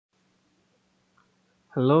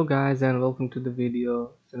Hello guys and welcome to the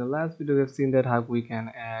video. So in the last video we have seen that how we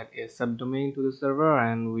can add a subdomain to the server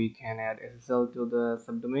and we can add SSL to the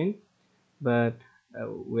subdomain, but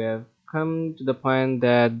we have come to the point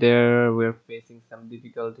that we're facing some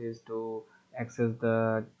difficulties to access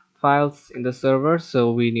the files in the server,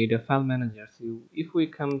 so we need a file manager. So if we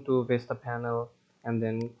come to Vesta panel and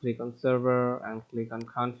then click on server and click on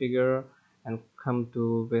configure and come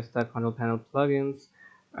to Vesta control panel plugins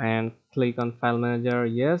and click on file manager,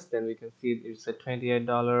 yes, then we can see it's a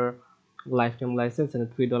 $28 lifetime license and a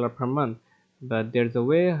 $3 per month. But there's a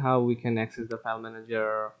way how we can access the file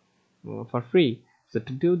manager for free. So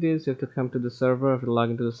to do this, you have to come to the server, have to log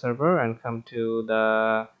into the server and come to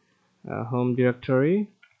the home directory.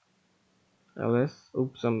 ls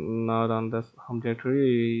Oops, I'm not on the home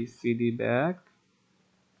directory. cd back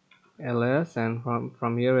ls, and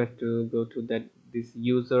from here we have to go to this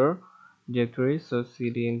user directory. So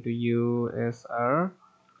cd into usr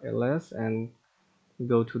ls and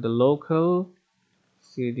go to the local,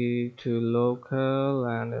 cd to local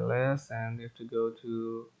and ls, and you have to go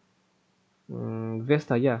to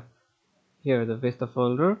Vesta, yeah, here the Vesta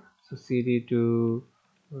folder. So cd to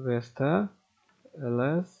Vesta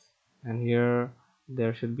ls, and here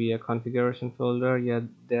there should be a configuration folder. Yeah,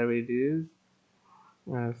 there it is.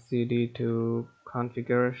 Cd to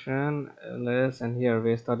configuration ls, and here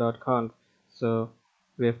vesta.conf. So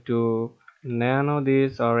we have to nano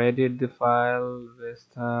this or edit the file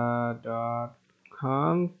vesta.conf,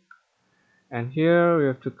 and here we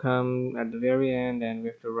have to come at the very end and we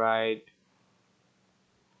have to write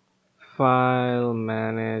file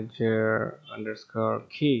manager underscore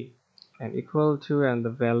key and equal to, and the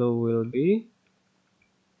value will be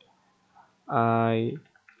I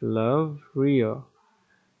love Rio,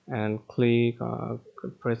 and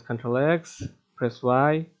press Ctrl X, press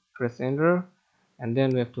Y, press enter, and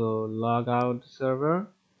then we have to log out the server,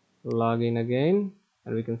 log in again,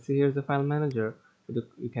 and we can see here's the file manager.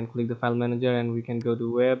 We can click the file manager and we can go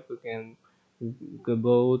to web. We can go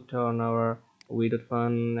both on our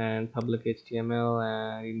we.fun and public HTML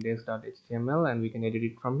and index.html, and we can edit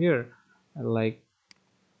it from here, like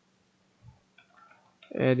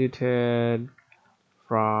edited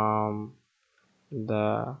from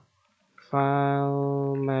the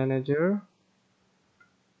file manager,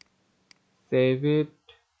 save it,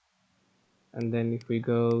 and then if we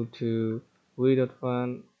go to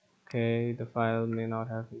we.fun, okay, the file may not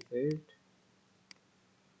have been saved.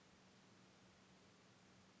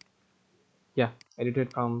 Yeah,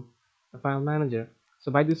 edited from the file manager.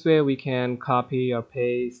 So by this way we can copy or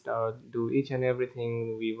paste or do each and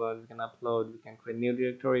everything we want. We can upload, we can create new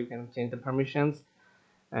directory, we can change the permissions,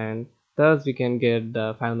 and thus we can get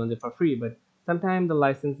the file manager for free. But sometimes the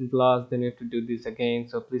license is lost, then you have to do this again,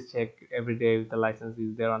 so please check every day if the license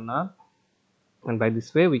is there or not. And by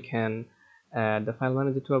this way we can add the file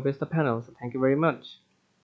manager to our Vesta panel. So thank you very much.